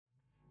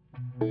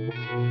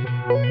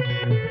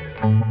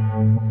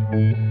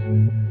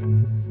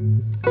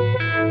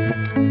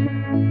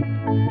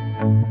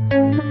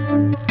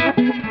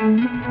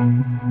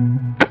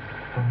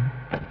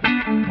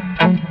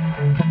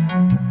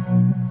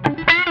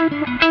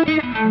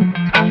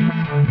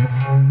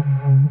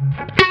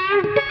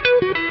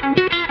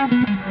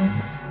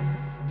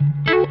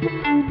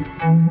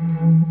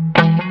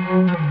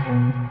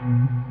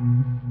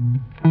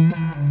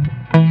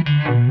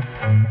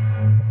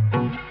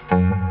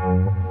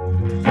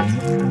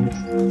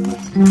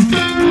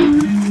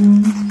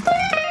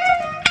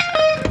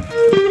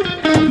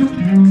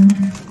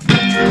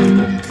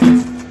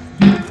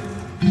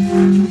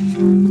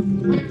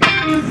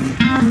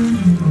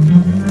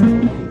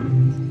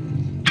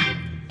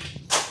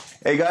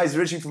Hey guys,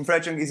 Richie from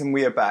Fret Junkies, and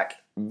we are back.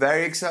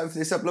 Very excited for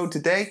this upload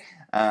today.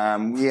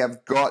 We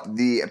have got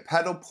the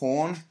Pedal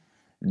Pawn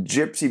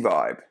Gypsy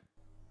Vibe.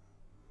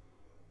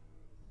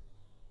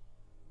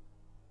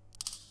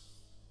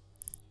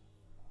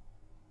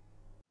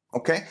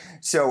 Okay,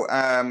 so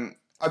I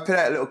put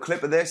out a little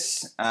clip of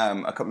this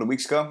a couple of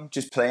weeks ago,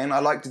 just playing. I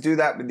like to do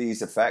that with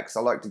these effects.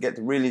 I like to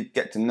really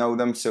get to know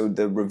them, so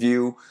the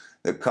review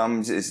that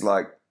comes is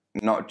like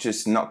not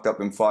just knocked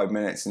up in 5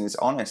 minutes, and it's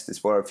honest.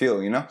 It's what I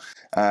feel, you know.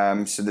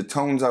 So the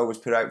tones I always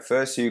put out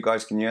first, so you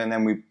guys can hear, and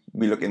then we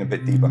look in a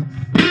bit deeper.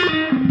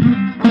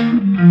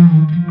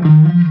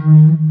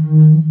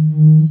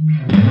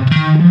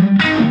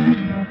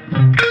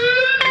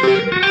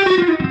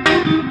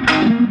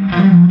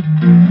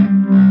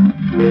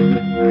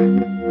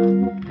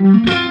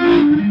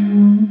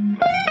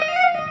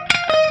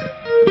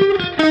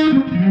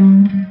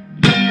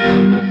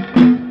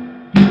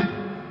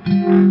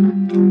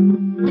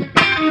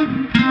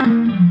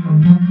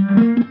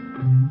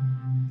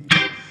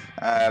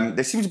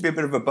 There seems to be a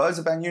bit of a buzz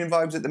about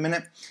Univibes at the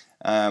minute.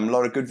 A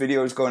lot of good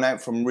videos going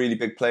out from really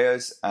big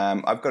players.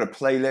 I've got a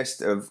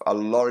playlist of a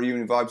lot of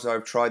Univibes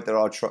I've tried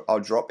that I'll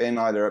drop in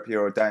either up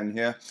here or down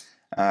here.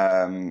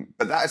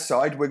 But that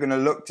aside, we're going to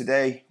look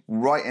today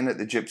right in at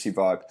the Gypsy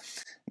Vibe.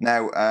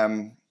 Now,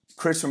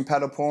 Chris from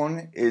Pedal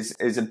Pawn is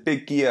a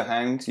big gear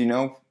hound, you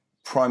know,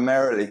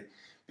 primarily.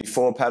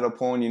 Before Pedal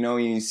Pawn, you know,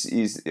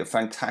 he's a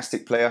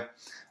fantastic player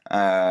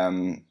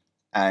and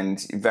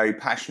very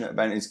passionate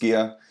about his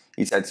gear.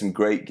 He's had some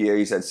great gear.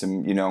 He's had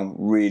some, you know,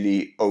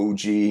 really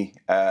OG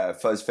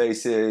fuzz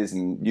faces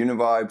and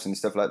Univibes and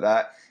stuff like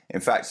that.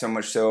 In fact, so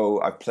much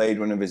so, I've played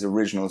one of his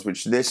originals,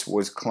 which this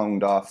was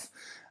cloned off.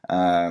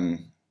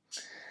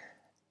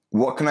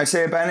 What can I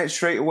say about it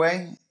straight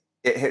away?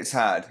 It hits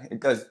hard.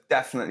 It does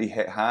definitely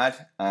hit hard.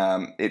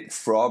 It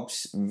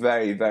throbs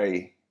very,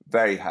 very,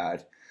 very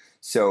hard.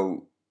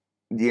 So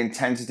the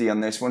intensity on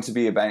this one to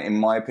be about, in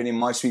my opinion,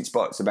 my sweet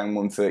spot is about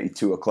 1:30,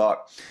 2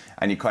 o'clock,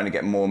 and you kind of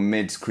get more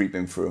mids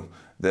creeping through.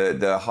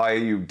 The higher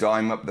you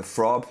dime up the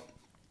throb,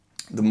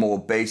 the more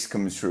bass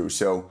comes through.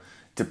 So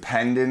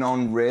depending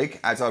on rig,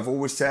 as I've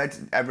always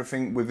said,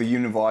 everything with a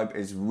Univibe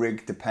is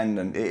rig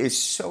dependent. It is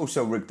so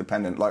rig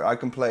dependent. Like, I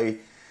can play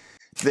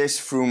this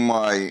through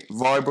my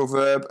Vibro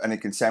Verb and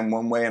it can sound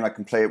one way, and I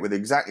can play it with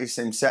exactly the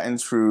same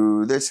settings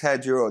through this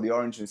head here or the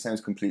orange and it sounds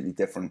completely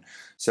different.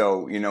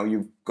 So, you know,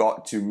 you've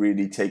got to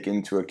really take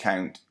into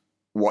account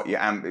what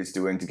your amp is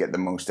doing to get the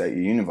most out of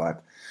your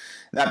Univibe.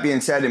 That being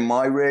said, in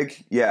my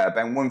rig, yeah,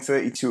 about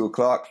 1:30, 2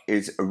 o'clock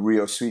is a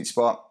real sweet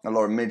spot. A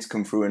lot of mids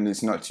come through and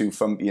it's not too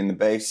thumpy in the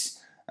bass.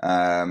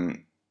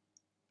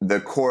 The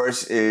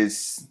chorus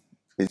is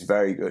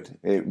very good.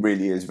 It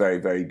really is very,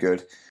 very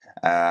good.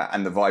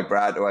 And the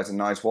vibrato has a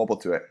nice wobble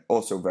to it,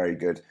 also very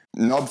good.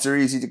 Knobs are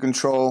easy to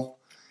control.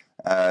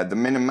 The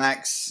min and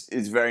max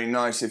is very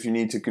nice if you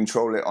need to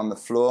control it on the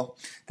floor.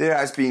 There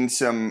has been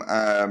some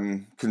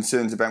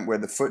concerns about where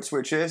the foot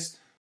switch is.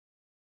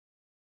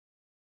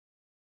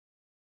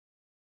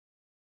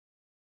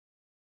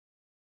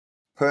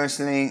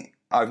 Personally,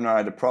 I've not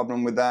had a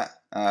problem with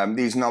that.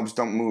 These knobs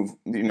don't move,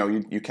 you know,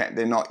 you can't,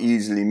 they're not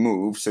easily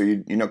moved, so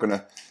you're not going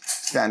to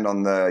stand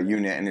on the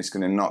unit and it's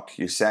going to knock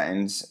your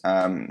settings,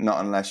 not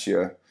unless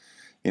you're,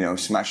 you know,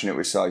 smashing it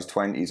with size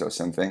 20s or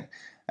something.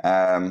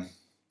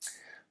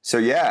 So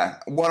yeah,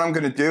 what I'm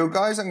going to do,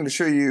 guys, I'm going to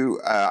show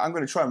you, I'm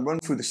going to try and run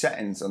through the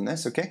settings on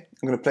this, okay?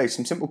 I'm going to play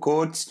some simple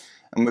chords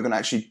and we're going to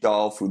actually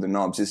dial through the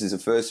knobs. This is a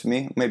first for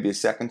me, maybe a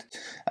second,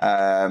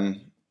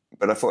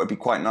 but I thought it'd be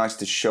quite nice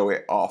to show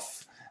it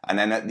off. And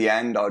then at the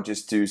end, I'll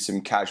just do some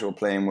casual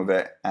playing with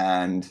it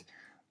and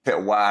put a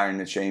wire in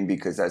the chain,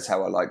 because that's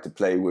how I like to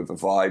play with a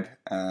vibe.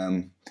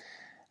 And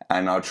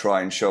I'll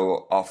try and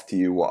show off to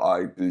you what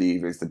I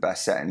believe is the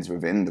best settings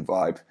within the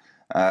vibe.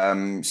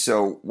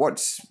 So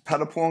what's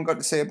Pedal Pawn got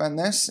to say about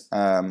this?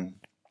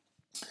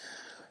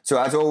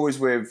 So as always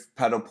with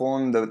Pedal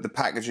Pawn, the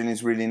packaging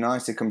is really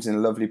nice. It comes in a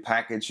lovely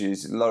package.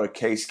 There's a lot of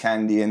case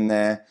candy in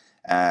there.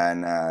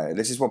 And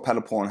this is what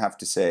Pedal Pawn have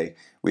to say.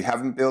 We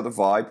haven't built a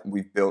vibe,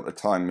 we've built a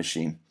time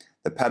machine.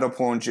 The Pedal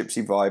Pawn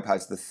Gypsy Vibe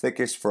has the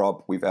thickest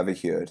throb we've ever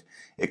heard.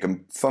 It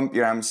can thump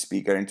your amp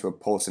speaker into a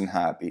pulsing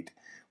heartbeat.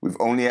 We've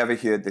only ever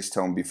heard this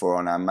tone before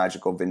on our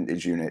magical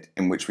vintage unit,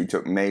 in which we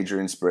took major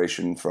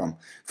inspiration from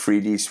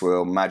 3D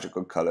swirl,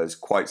 magical colors,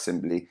 quite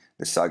simply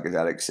the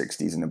psychedelic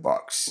 60s in a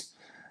box.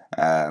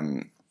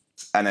 And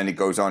then it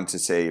goes on to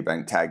say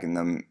about tagging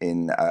them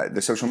in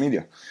the social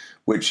media,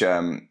 which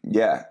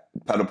yeah,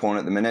 Pedal Pawn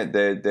at the minute,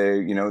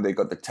 they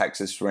got the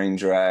Texas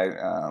Ranger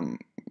out,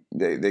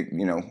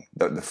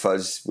 the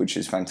fuzz, which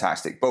is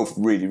fantastic, both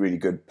really, really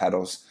good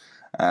pedals,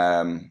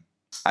 and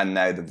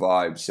now the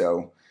Vibe.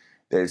 So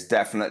there's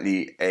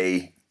definitely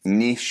a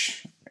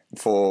niche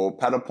for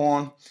Pedal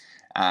Pawn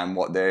and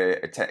what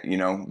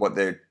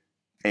they're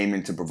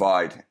aiming to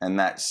provide, and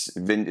that's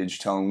vintage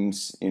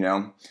tones,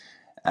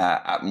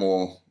 at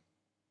more,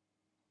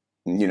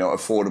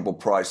 affordable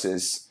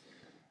prices,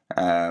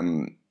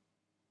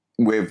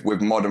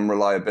 with modern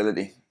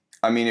reliability.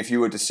 I mean, if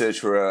you were to search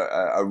for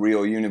a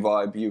real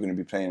Univibe, you're going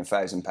to be paying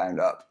 £1,000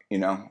 up,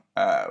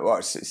 well,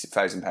 it's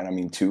 £1,000, I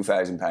mean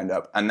 £2,000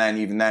 up. And then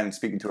even then,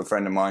 speaking to a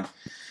friend of mine,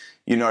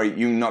 you're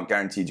not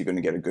guaranteed you're going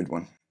to get a good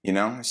one,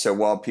 So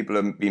while people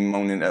have been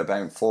moaning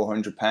about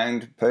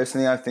 £400,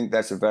 personally, I think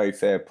that's a very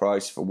fair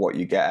price for what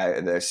you get out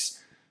of this.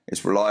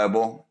 It's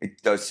reliable.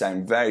 It does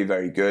sound very,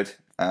 very good.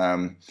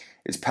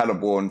 It's pedal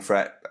board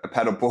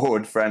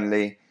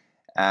friendly.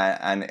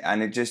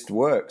 And it just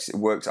works. It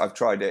works. I've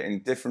tried it in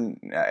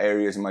different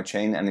areas in my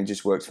chain, and it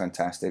just works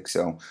fantastic.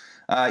 So,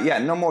 yeah,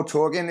 no more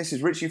talking. This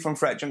is Richie from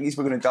Fret Junkies.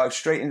 We're going to dive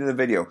straight into the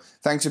video.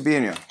 Thanks for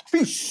being here.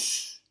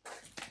 Peace.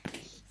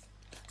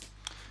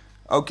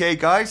 Okay,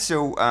 guys.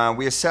 So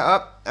we are set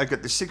up. I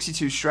got the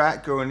 62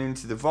 Strat going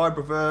into the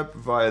Vibraverb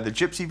via the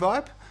Gypsy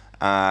Vibe.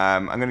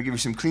 I'm going to give you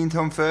some clean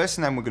tone first,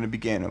 and then we're going to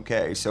begin.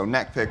 Okay. So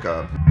neck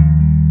pickup.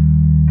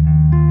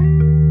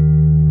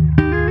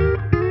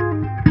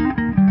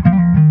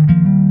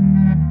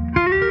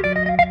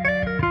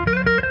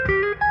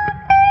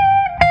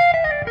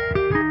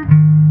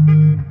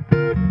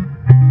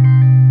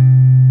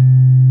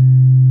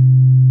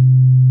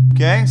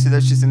 Okay, so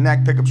that's just a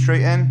neck pickup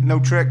straight in, no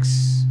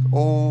tricks,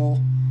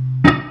 all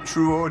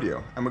true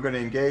audio. And we're going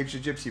to engage the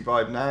Gypsy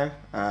Vibe now,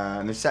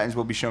 and the settings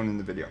will be shown in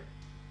the video.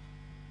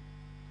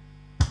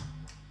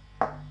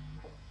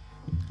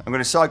 I'm going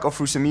to cycle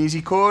through some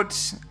easy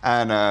chords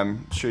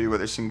and show you what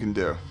this thing can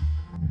do.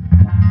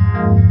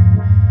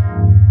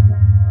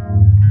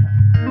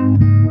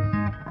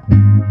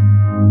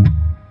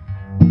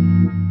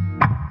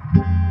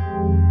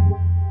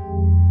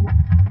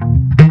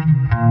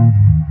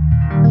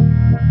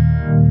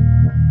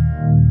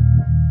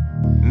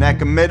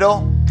 Neck and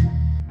middle.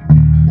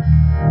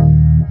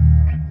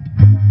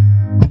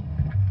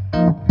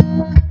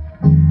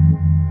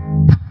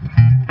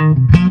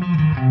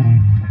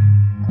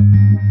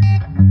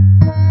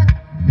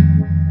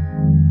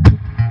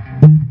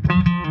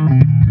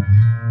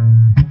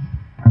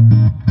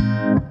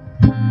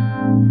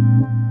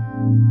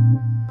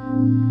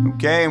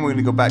 Okay, and we're going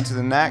to go back to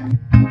the neck.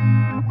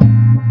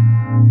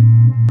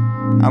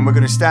 And we're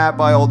going to start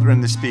by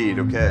altering the speed,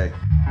 okay?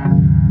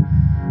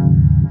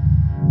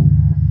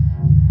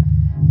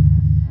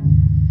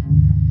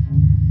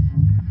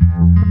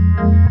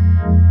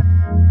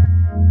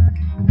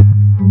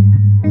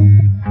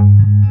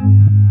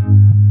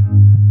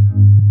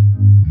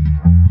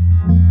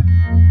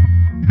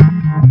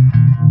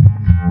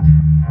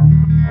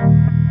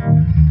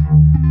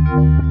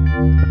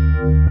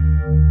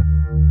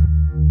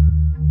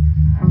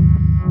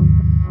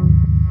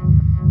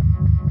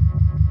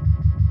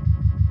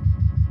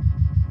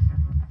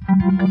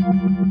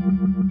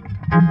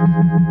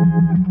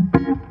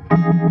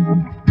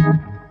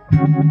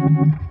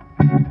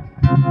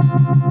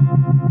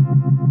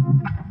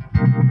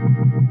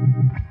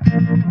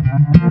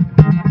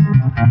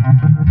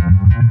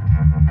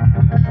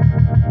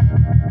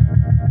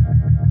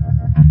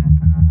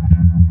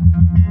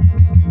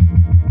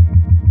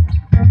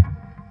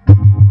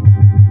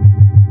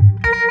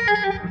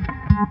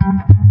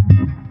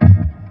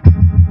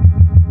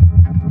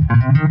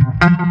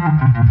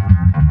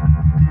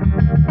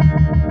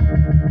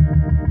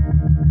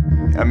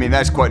 I mean,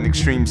 that's quite an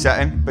extreme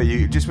setting, but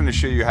you just want to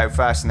show you how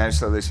fast and how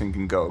slow this thing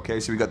can go, okay?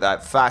 So we got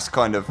that fast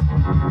kind of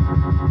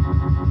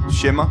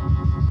shimmer.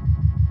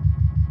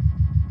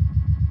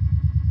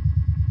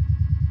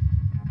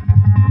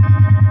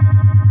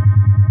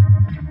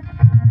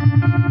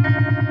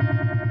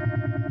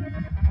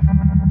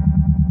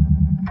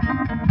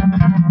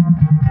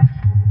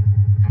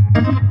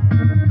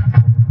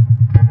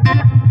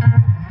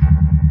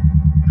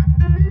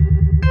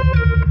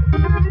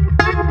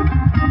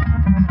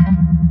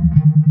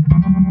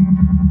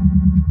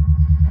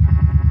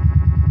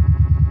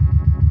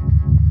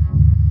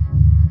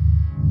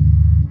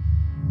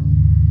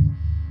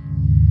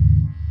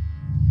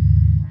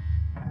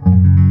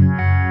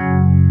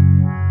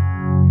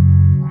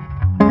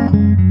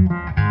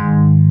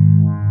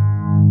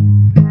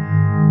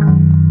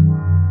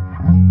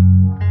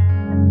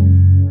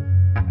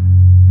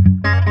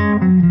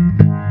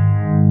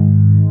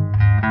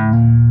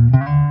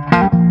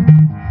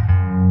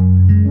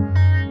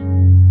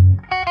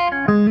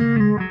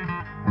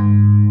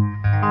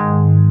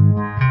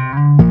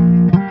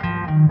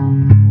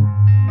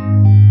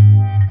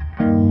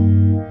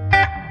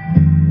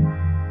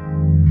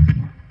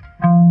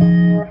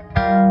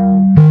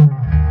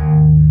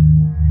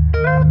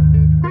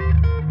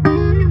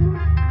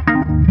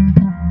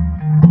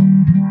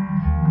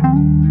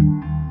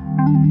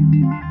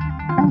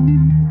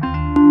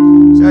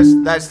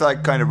 that's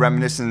like kind of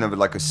reminiscent of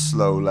like a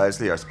slow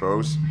Leslie, I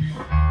suppose.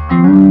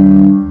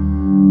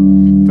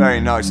 Very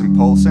nice and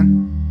pulsing.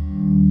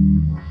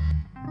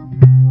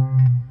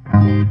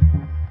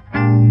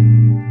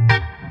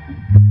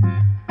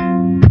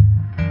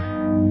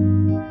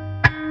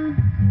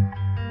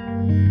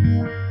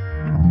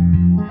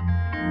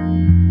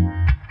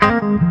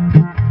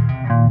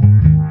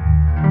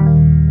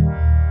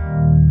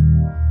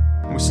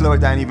 We'll slow it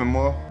down even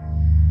more.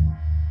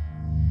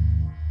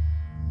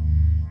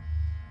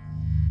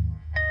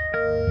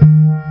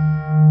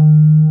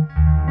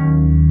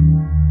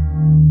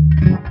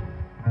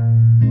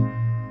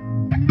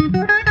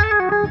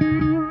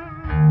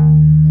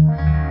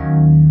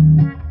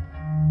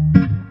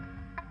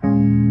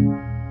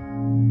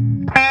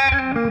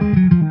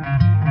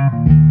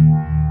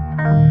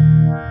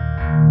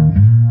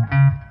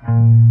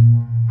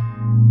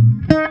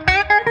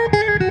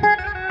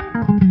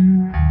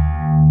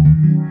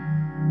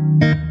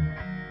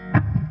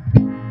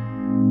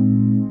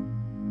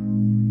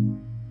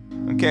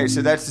 Okay,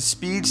 so that's the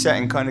speed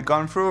setting kind of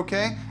gone through,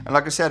 okay? And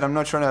like I said, I'm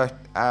not trying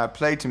to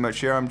play too much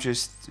here, I'm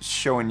just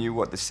showing you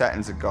what the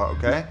settings have got,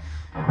 okay?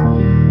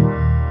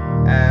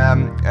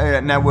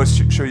 Now we'll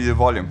show you the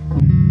volume.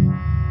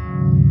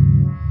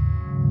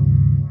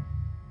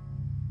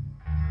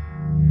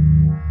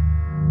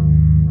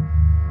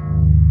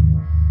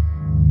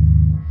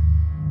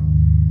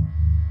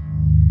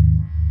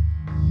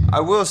 I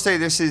will say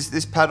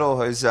this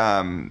pedal has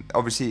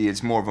obviously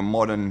it's more of a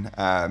modern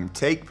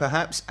take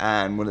perhaps,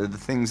 and one of the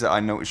things that I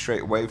noticed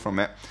straight away from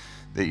it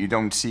that you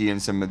don't see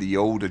in some of the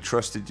older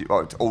trusted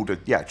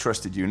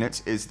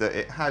units is that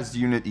it has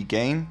unity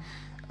gain,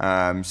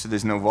 so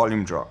there's no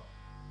volume drop.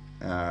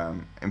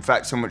 In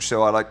fact, so much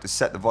so I like to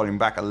set the volume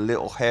back a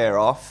little hair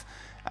off,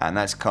 and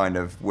that's kind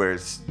of where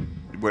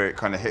it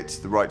kind of hits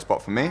the right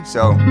spot for me.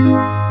 So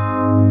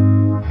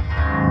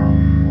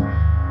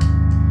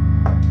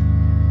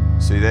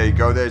there you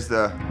go, there's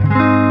the,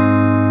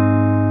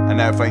 and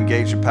now if I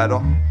engage the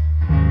pedal,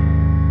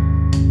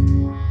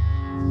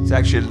 it's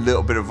actually a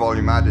little bit of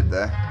volume added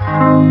there,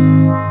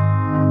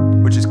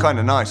 which is kind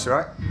of nice,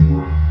 right?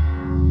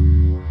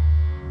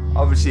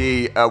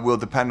 Obviously will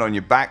depend on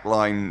your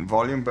backline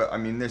volume, but I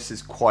mean this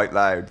is quite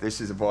loud.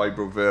 This is a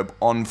Vibro Verb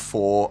on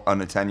 4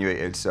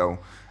 unattenuated, so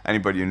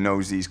anybody who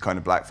knows these kind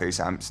of blackface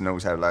amps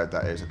knows how loud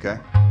that is, okay?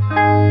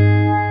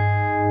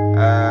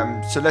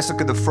 So let's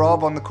look at the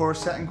Throb on the chorus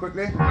setting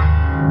quickly.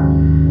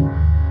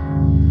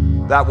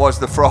 That was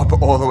the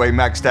Throb all the way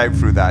maxed out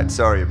through that.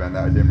 Sorry about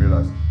that, I didn't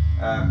realise.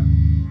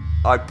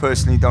 I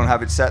personally don't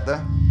have it set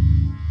there.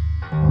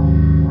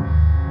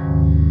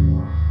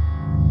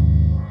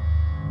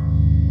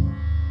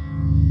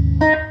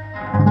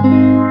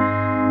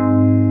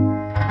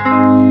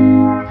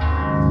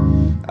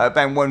 About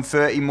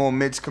 130 more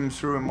mids comes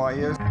through in my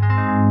ears.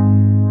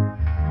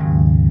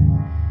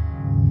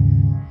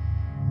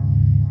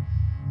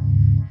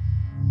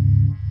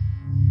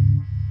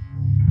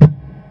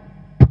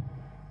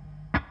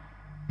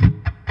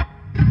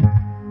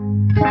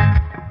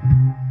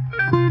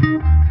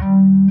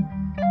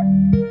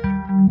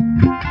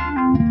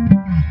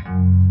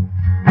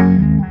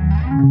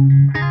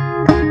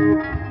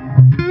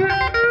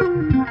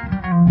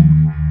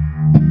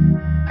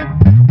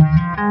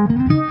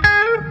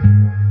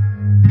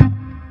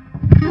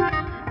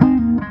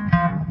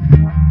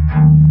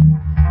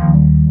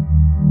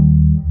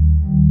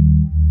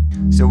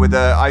 So with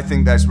the, I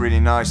think that's really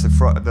nice, the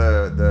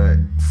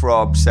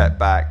Throb set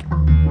back.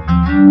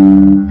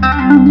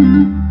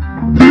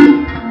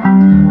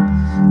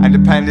 And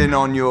depending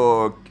on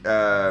your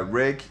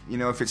rig, you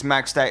know, if it's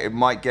maxed out, it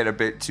might get a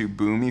bit too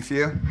boomy for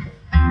you.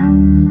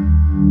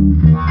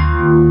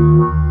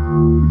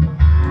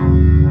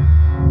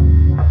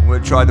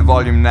 We'll try the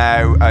volume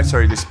now,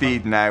 the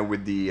speed now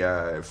with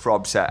the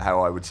Throb set,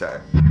 how I would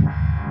set it.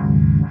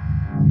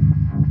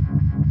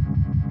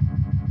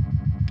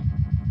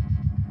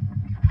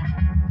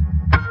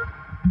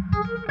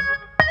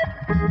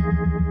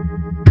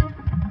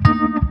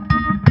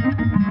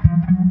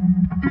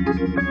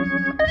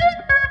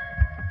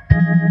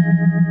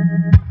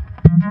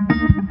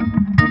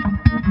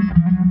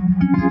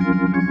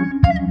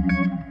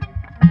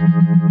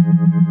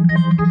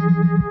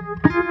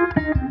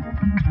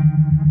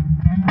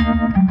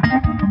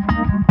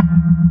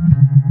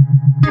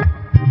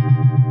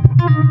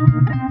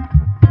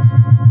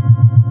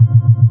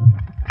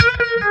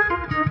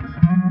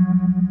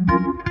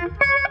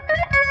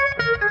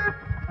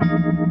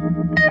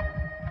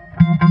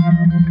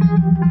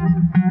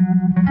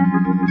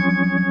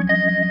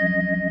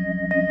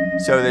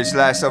 So there's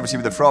less, obviously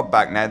with the Throb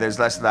back now, there's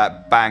less of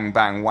that bang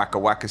bang wacka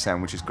wacka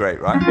sound, which is great,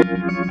 right?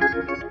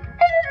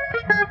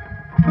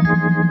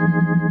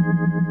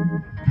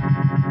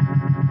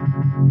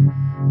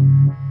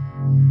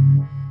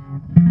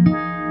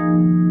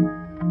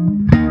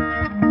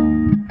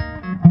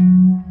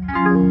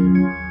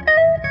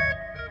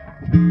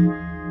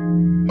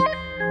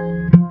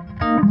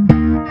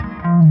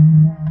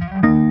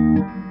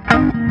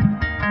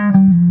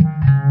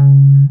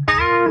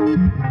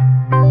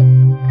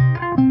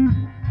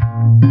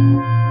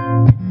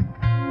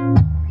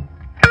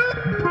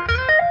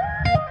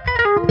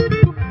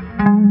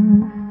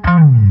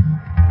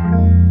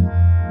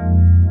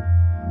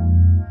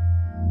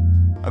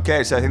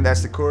 Okay, so I think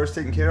that's the chorus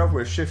taken care of.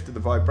 We'll shift to the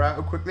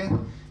vibrato quickly.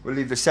 We'll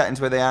leave the settings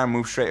where they are and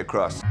move straight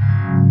across.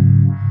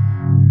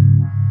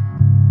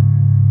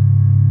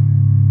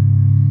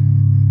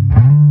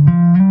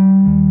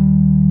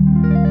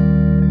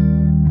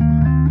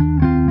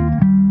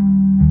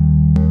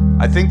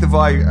 I think the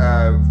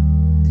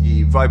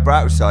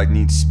vibrato side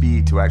needs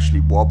speed to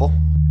actually wobble.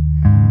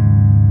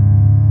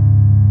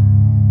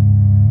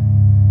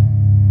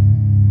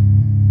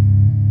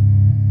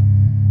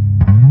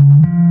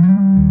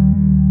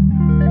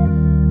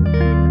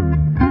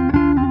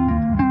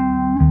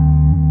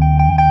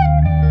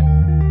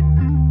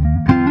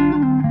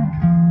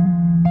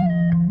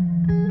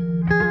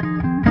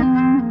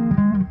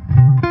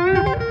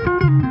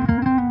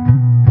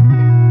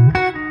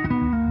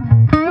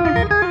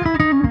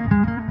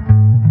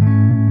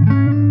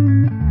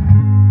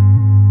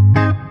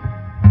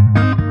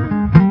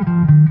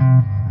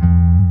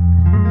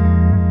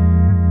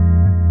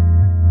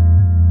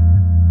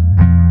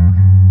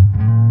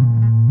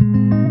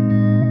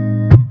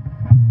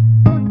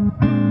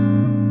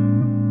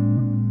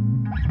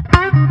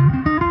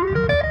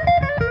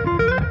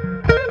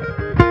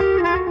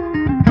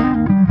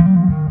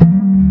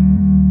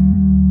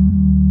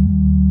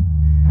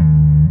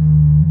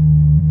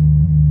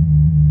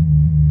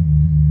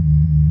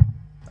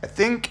 I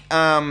think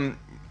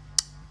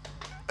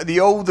the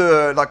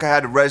older, like I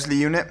had a Resley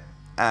unit,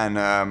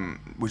 and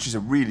which is a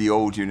really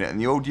old unit, and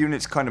the old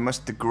units kind of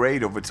must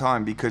degrade over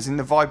time, because in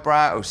the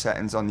vibrato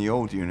settings on the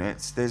old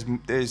units,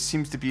 there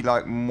seems to be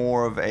like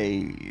more of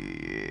a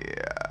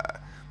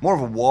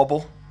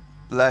wobble,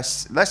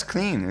 less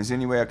clean is the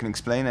only way I can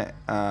explain it.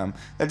 That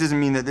doesn't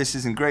mean that this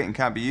isn't great and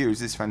can't be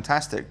used. It's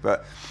fantastic,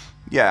 but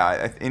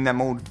yeah, in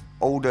them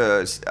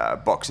older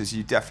boxes,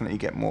 you definitely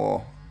get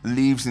more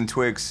leaves and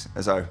twigs,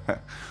 as I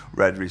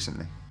read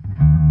recently.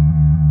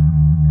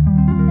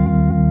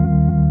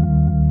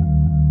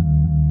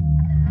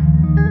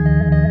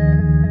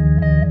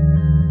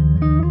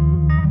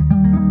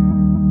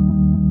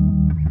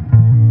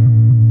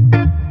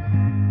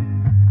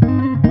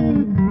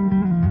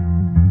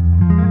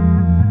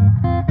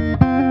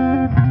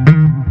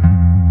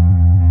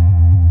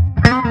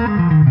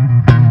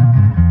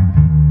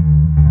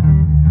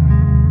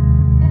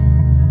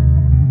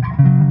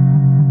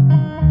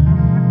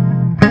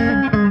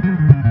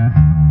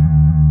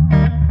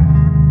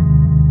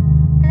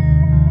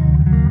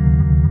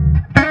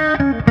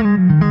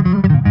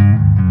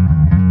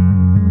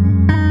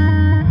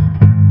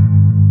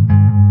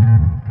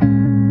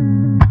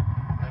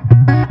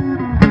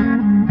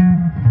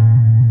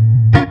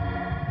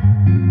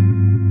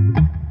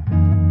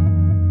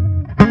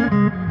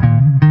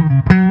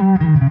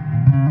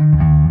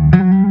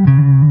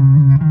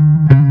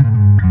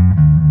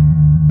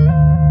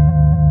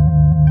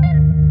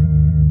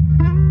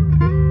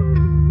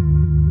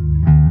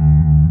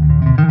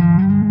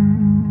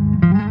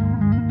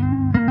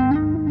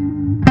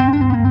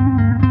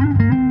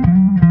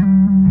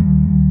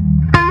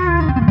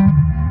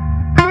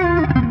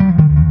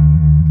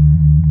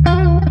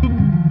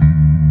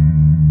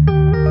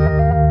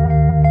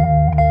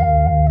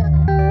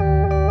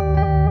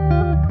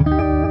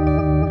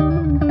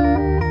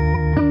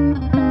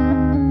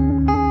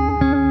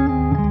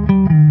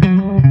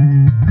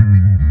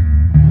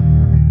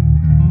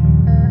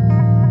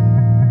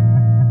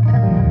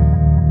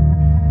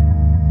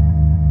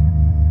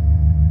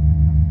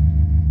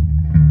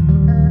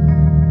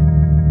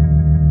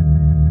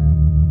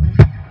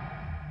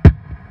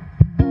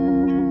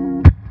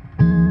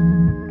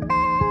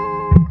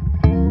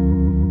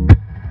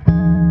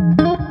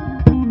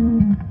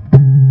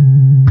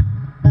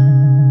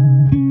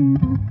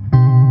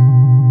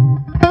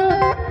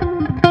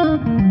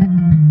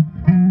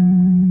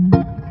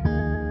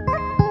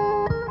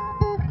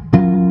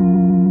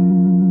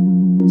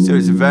 So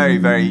it's very,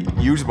 very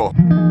usable.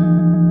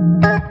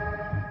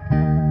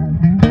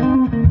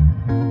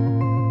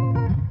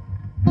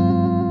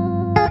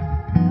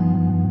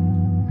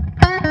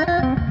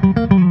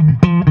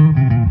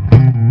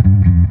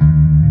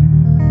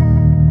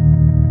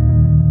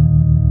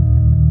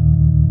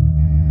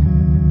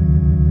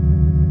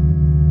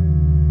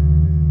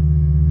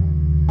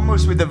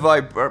 Almost with the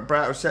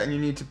vibrato setting, you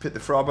need to put the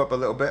throb up a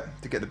little bit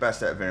to get the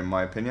best out of it, in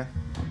my opinion.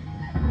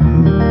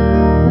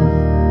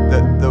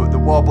 The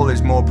wobble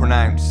is more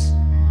pronounced,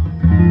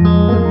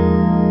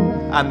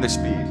 and the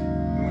speed.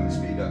 You want the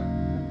speed up.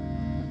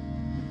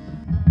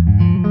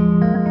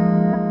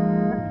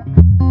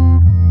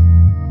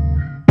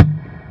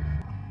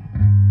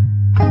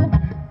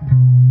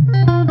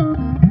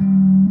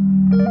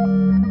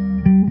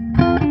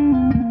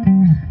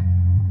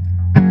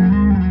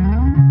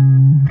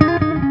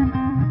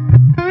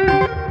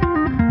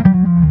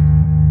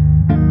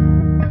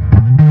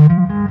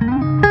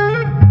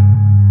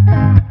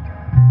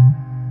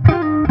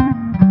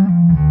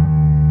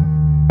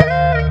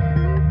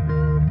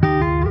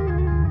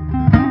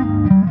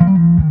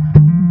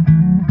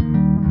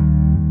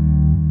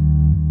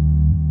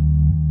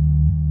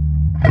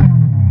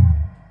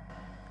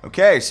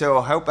 Okay, so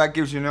I hope that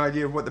gives you an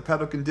idea of what the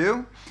pedal can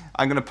do.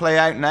 I'm going to play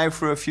out now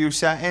through a few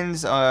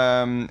settings,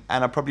 and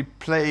I'll probably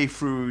play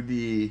through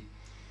the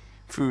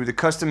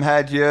custom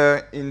head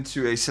here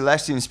into a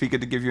Celestion speaker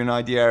to give you an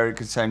idea how it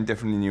could sound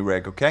different in your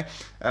rig, okay?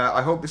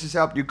 I hope this has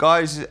helped you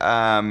guys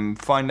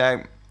find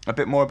out a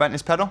bit more about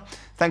this pedal.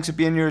 Thanks for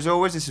being here as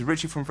always. This is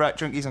Richie from Fret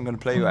Junkies. I'm going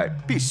to play you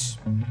out. Peace.